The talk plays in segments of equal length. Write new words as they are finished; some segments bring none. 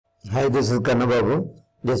Hi, this is Kannababu.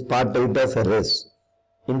 This is part 8 of arrays.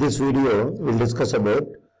 In this video, we will discuss about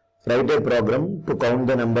write a program to count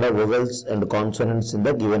the number of vowels and consonants in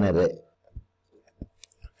the given array.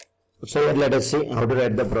 So here let us see how to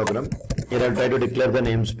write the program. Here I will try to declare the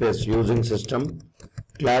namespace using system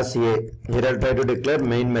class A. Here I will try to declare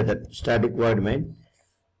main method static void main.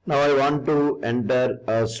 Now I want to enter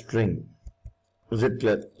a string. Is it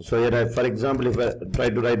clear? So here for example, if I try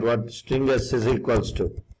to write what string s is equals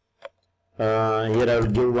to. Here I will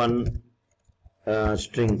give one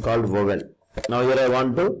string called vowel. Now here I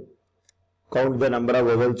want to count the number of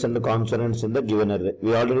vowels and consonants in the given array.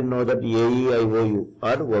 We already know that A, E, I, O, U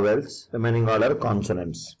are vowels, remaining all are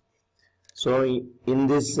consonants. So in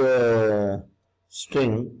this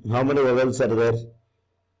string, how many vowels are there?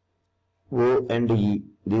 O and E.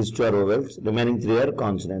 These two are vowels, remaining three are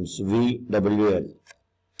consonants, V, W, L.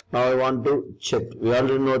 Now I want to check. We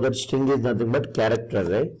already know that string is nothing but character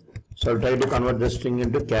array. So I'll try to convert the string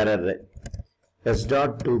into char array. S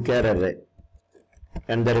dot to char array.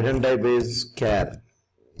 And the return type is char.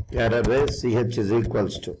 Char array ch is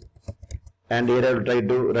equals to. And here I will try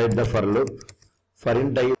to write the for loop. For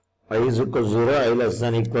int I is equals to 0, I less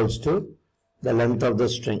than equals to the length of the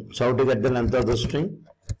string. So how to get the length of the string?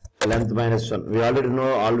 Length minus 1. We already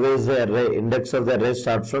know always the array, index of the array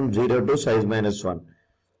starts from 0 to size minus 1.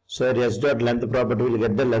 So s dot length property will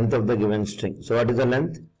get the length of the given string. So what is the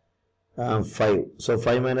length? 5. So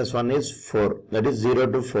 5 minus 1 is 4. That is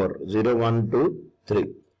 0 to 4. 0, 1, 2, 3.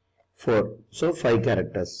 4. So 5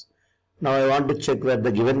 characters. Now I want to check where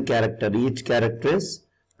the given character, each character is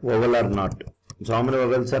vowel or not. So how many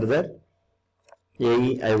vowels are there? A,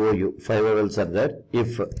 E, I, O, U. 5 vowels are there.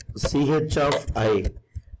 If ch of I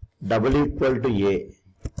double equal to A,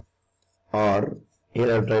 or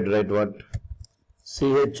here I will try to write what?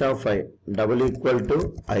 Ch of I double equal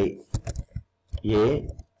to I. A,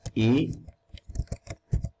 E,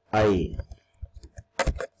 I,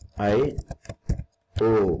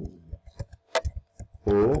 O,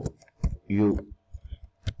 U.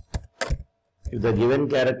 If the given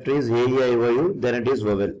character is A, E, I, O, U, then it is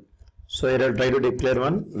vowel. So here I will try to declare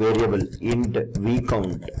one variable, int v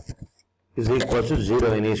count is equal to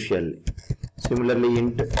 0 initially. Similarly,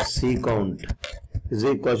 int c count is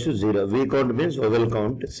equal to 0. V count means vowel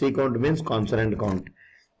count, c count means consonant count.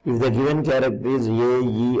 If the given character is A,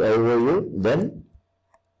 E, I, O, U, then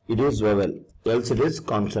it is vowel, else it is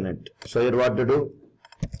consonant. So here what to do?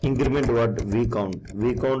 Increment what? V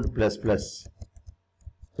count plus plus.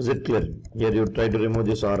 Is it clear? Here you try to remove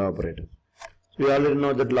this OR operator. So we already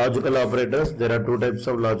know that logical operators, there are two types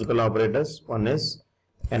of logical operators. One is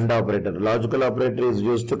AND operator. Logical operator is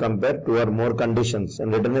used to compare two or more conditions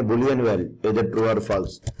and return a Boolean value, either true or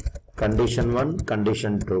false. Condition 1,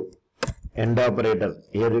 condition 2. AND operator.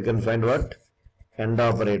 Here you can find what? AND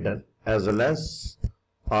operator as well as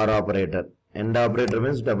OR operator. AND operator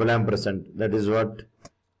means double ampersand. That is what?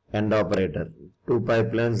 AND operator. Two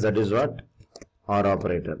pipelines. That is what? OR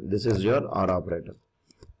operator. This is your OR operator.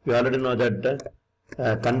 We already know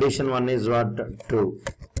that condition 1 is what? True.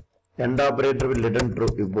 AND operator will return true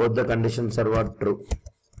if both the conditions are what? True.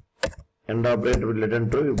 AND operator will return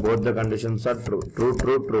true if both the conditions are true. True,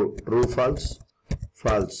 true, true. True, false,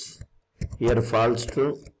 false. Here false,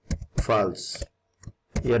 true, false.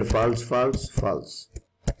 Here false, false, false.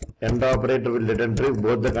 AND operator will return true if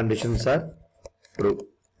both the conditions are true.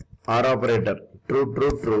 OR operator, true,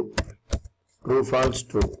 true, true. True, false,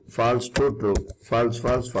 true. False, true, true. False,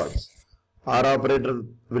 false, false. OR operator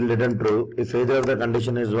will return true if either of the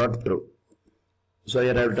condition is what? True. So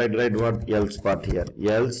here I will try to write what? Else part here.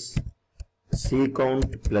 Else c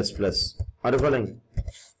count plus plus. Are you following?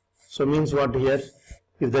 So means what here?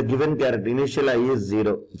 If the given character, initial I is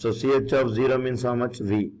 0. So ch of 0 means how much?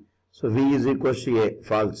 V. So V is equal to A,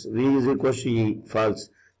 false. V is equal to E, false.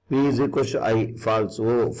 V is equal to I, false.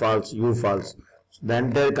 O, false. U, false. So the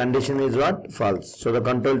entire condition is what? False. So the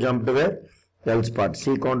control jump to where? Else part.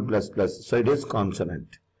 C count plus plus. So it is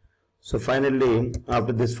consonant. So finally,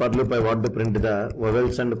 after this for loop, I want to print the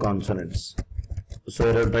vowels and consonants. So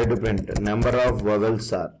I will try to print number of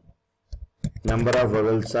vowels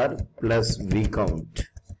are plus V count.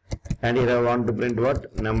 And here I want to print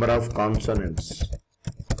what? Number of consonants.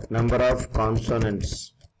 Number of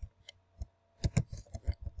consonants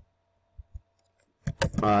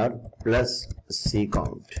are plus C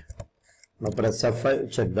count. Now press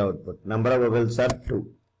F5, check the output. Number of vowels are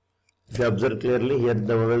 2. If you observe clearly, here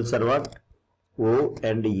the vowels are what? O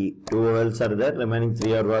and E. 2 vowels are there, remaining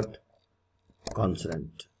 3 are what?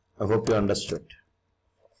 Consonant. I hope you understood.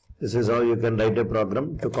 This is how you can write a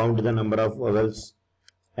program to count the number of vowels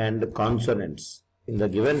and consonants in the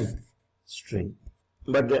given string.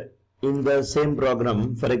 But in the same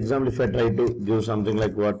program, for example, if I try to give something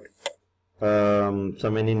like what,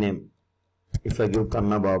 some any name, if I give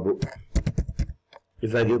Kannababu,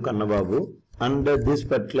 under this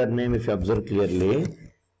particular name, if you observe clearly,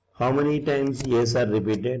 how many times A's are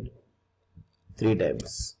repeated? 3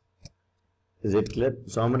 times. Is it clear?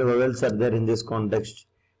 So how many vowels are there in this context?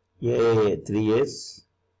 A, 3 A's,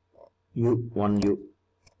 U, 1 U.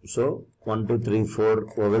 So 1, 2, 3, 4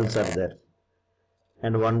 vowels are there.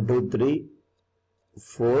 And 1, 2, 3,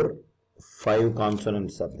 4, 5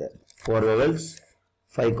 consonants are there. 4 vowels,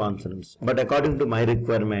 5 consonants. But according to my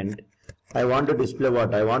requirement, I want to display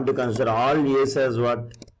what? I want to consider all A's as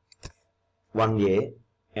what? 1A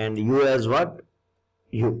and U as what?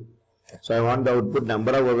 U. So I want the output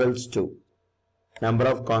number of vowels 2. Number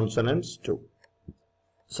of consonants 2.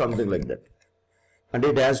 Something like that. And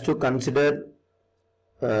it has to consider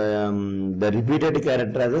the repeated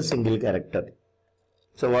character as a single character.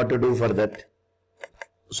 So what to do for that?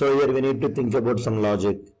 So here we need to think about some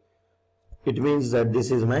logic. It means that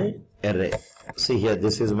this is my array. See here,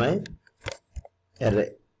 this is my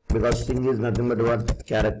array. Because string is nothing but what?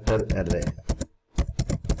 Character array.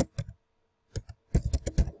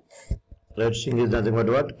 Right, string is nothing but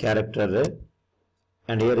what? Character array.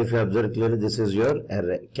 And here if you observe clearly, this is your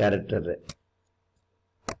array, character array.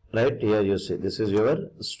 Right, here you see, this is your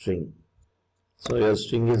string. So your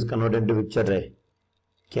string is converted into which array?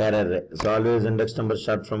 Char array. So always index number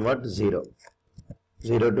start from what? 0.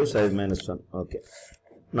 0 to size minus 1. Okay.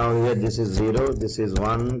 Now here this is 0, this is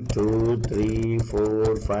 1, 2, 3,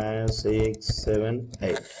 4, 5, 6, 7,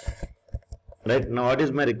 8. Right, now what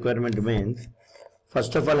is my requirement means?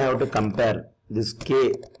 First of all, I have to compare this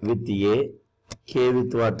K with A, K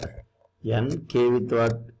with what? N, K with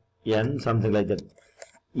what? N, something like that.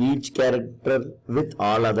 Each character with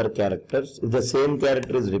all other characters. If the same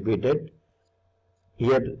character is repeated,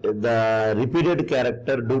 here the repeated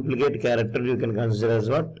character, duplicate character, you can consider as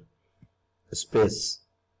what? Space.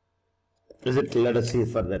 Is it? Let us see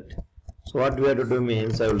for that. So what we have to do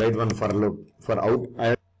means, I will write one for loop. For out,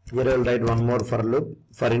 here I will write one more for loop.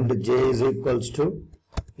 For int j is equals to,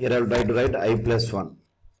 here I will try to write I plus 1.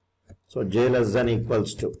 So j less than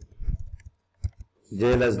equals to,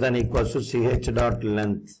 j less than equals to ch dot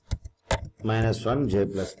length minus 1 j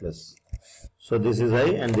plus plus. So this is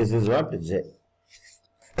I and this is what? J.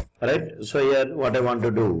 Right. So here what I want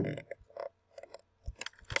to do.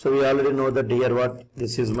 So we already know that here what?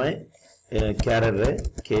 This is my char array,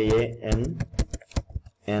 K-A-N,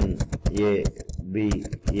 N-A-B-A-B-U.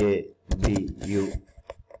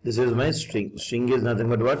 This is my string. String is nothing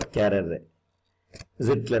but what? Char array. Is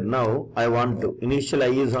it clear? Now I want to, initial I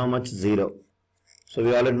is how much? 0. So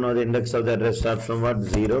we already know the index of the array starts from what?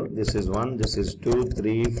 0. This is 1, this is 2,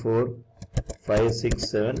 3, 4, 5, 6,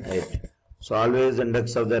 7, 8. So always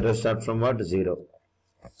index of the array starts from what? 0.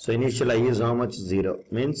 So initial I is how much? 0.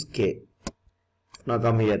 Means K. Now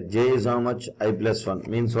come here. J is how much? I plus 1.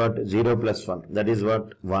 Means what? 0 plus 1. That is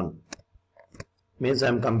what? 1. Means I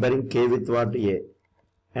am comparing K with what? A.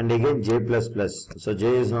 And again J plus plus. So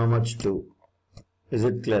J is how much? 2. Is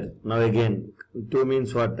it clear? Now again 2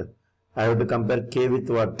 means what? I have to compare K with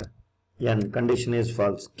what? N. Condition is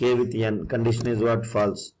false. K with N. Condition is what?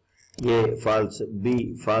 False. A false.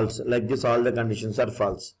 B false. Like this all the conditions are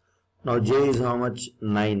false. Now J is how much?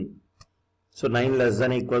 9. So 9 less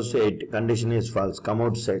than equals to 8. Condition is false. Come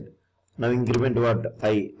outside. Now increment what?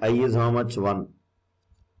 I. I is how much? 1.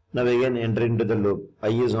 Now again enter into the loop. I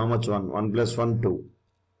is how much? 1. 1 plus 1, 2.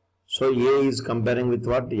 So A is comparing with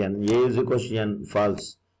what? N. A is equals to N.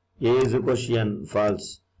 False. A is equals to N.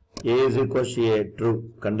 False. A is equals to A.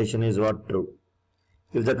 True. Condition is what? True.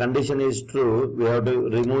 If the condition is true, we have to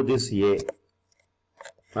remove this A.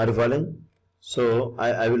 Are you following? So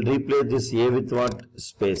I will replace this A with what?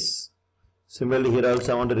 Space. Similarly here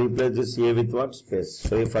also I want to replace this A with what? Space.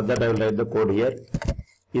 So for that I will write the code here.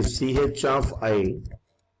 If ch of I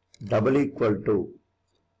double equal to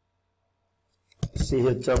ch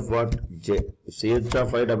of what? J. If ch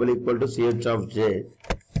of I double equal to ch of j,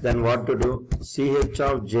 then what to do? Ch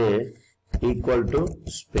of j equal to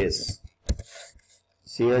space.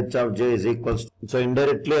 Ch of j is equals to, so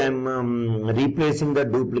indirectly I am replacing the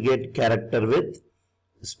duplicate character with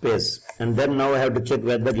space, and then now I have to check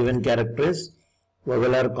whether the given character is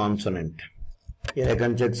vowel or consonant. Here I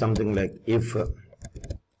can check something like if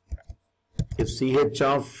ch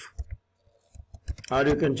of, or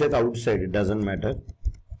you can check outside, it doesn't matter.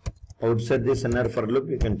 Outside this inner for loop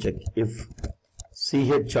you can check if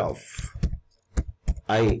ch of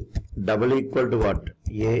I double equal to what?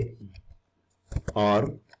 A,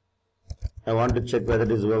 or I want to check whether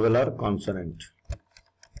it is vowel or consonant.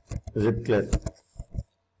 Is it clear?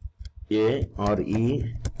 A or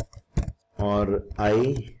E or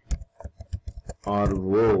I or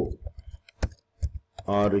O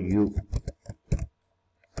or U.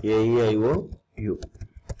 A, E, I, O, U.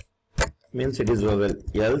 Means it is vowel.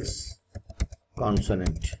 Else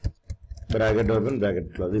consonant. Bracket open,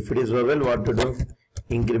 bracket close. If it is vowel, what to do?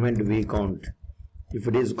 Increment V count. If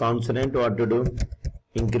it is consonant, what to do?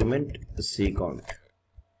 Increment C count.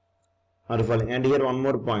 Are following? And here one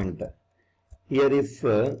more point. Here if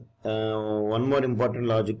one more important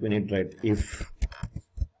logic we need to write. If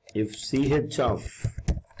CH of,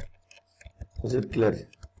 is it clear?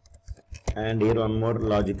 And here one more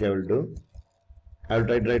logic I will do. I will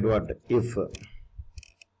try to write what? If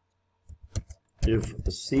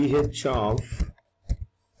CH of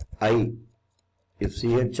I, if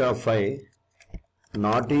CH of I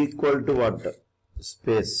not equal to what?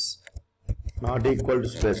 Space. Not equal to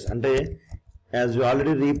space. And as we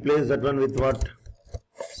already replaced that one with what?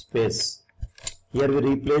 Space. Here we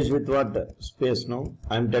replace with what? Space, no?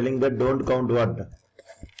 I am telling that don't count what?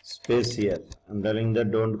 Space here. I am telling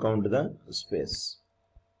that don't count the space.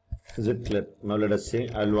 Is it clear? Now let us see.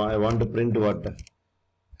 I want to print what?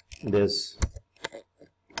 This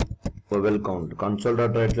vowel count.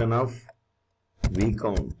 Console.writeline of V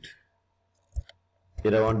count.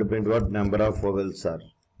 Here I want to print what? Number of vowels are.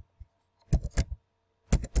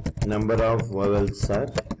 Number of vowels are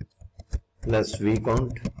plus V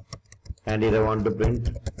count. And here I want to print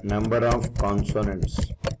number of consonants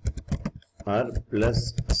are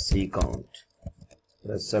plus C count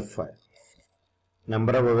plus F5.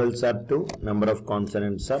 Number of vowels are 2, number of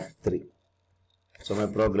consonants are 3. So my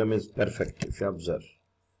program is perfect if you observe.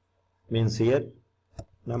 Means here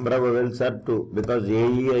number of vowels are 2 because A,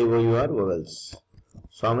 E, I, O, U are vowels.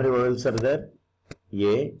 So how many vowels are there?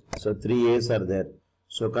 A. So 3 A's are there.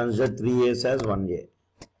 So consider 3 A's as 1 A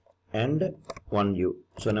and 1 U.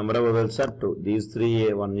 So number of vowels are 2. These 3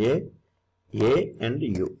 A, 1 A and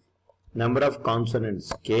U. Number of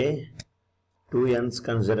consonants K, 2 N's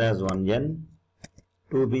consider as 1 N,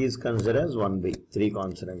 2 B's consider as 1 B. 3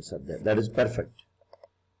 consonants are there. That is perfect.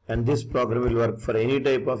 And this program will work for any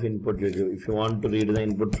type of input you give. If you want to read the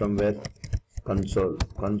input from where? Console.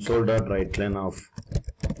 Console.writeline of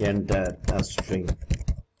enter a string.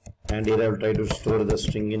 And here I will try to store the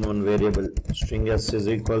string in one variable. String S is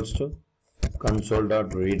equals to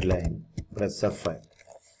console.readline. Press F5.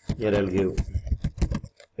 Here I will give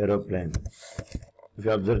aeroplane. If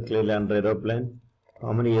you observe clearly under aeroplane,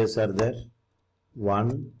 how many A's are there?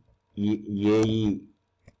 1 A,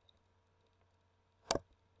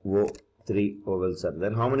 O, 3 vowels are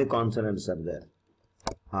there. How many consonants are there?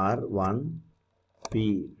 R, 1,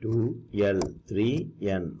 P, 2, L, 3,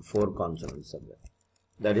 N, 4 consonants are there.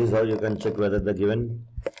 That is how you can check whether the given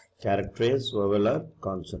character is vowel or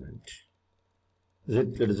consonant.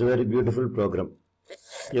 It is a very beautiful program.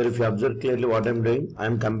 Here if you observe clearly what I am doing, I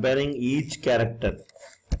am comparing each character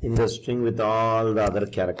in the string with all the other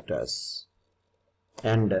characters.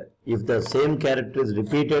 And if the same character is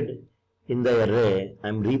repeated in the array, I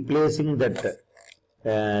am replacing that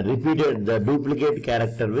the duplicate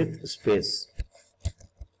character with space.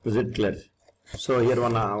 Is it clear? So here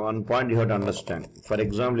one point you have to understand. For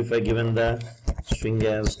example, if I given the string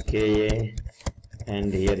as KA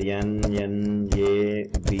and here N, A,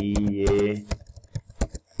 B,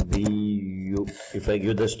 U. If I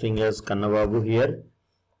give the string as Kannababu here,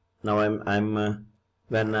 now I'm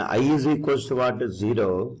when I is equals to what?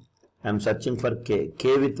 0, I am searching for K.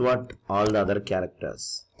 K with what? All the other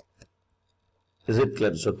characters. Is it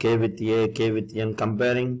clear? So K with A, K with N,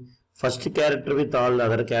 comparing first character with all the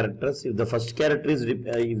other characters. If the first character is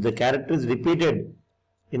if the character is repeated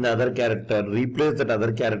in the other character, replace that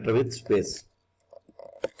other character with space.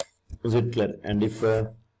 Is it clear? And if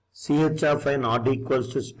CH of I not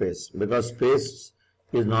equals to space, because space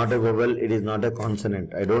is not a vowel, it is not a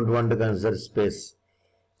consonant. I don't want to consider space.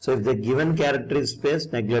 So if the given character is space,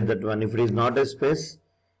 neglect that one. If it is not a space,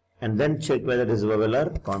 and then check whether it is vowel or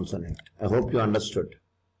consonant. I hope you understood.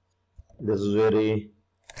 This is very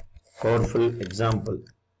powerful example.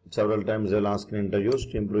 Several times I will ask in interviews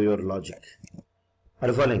to improve your logic. Are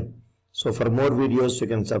you following? So for more videos, you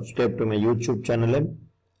can subscribe to my YouTube channel and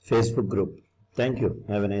Facebook group. Thank you.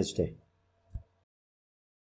 Have a nice day.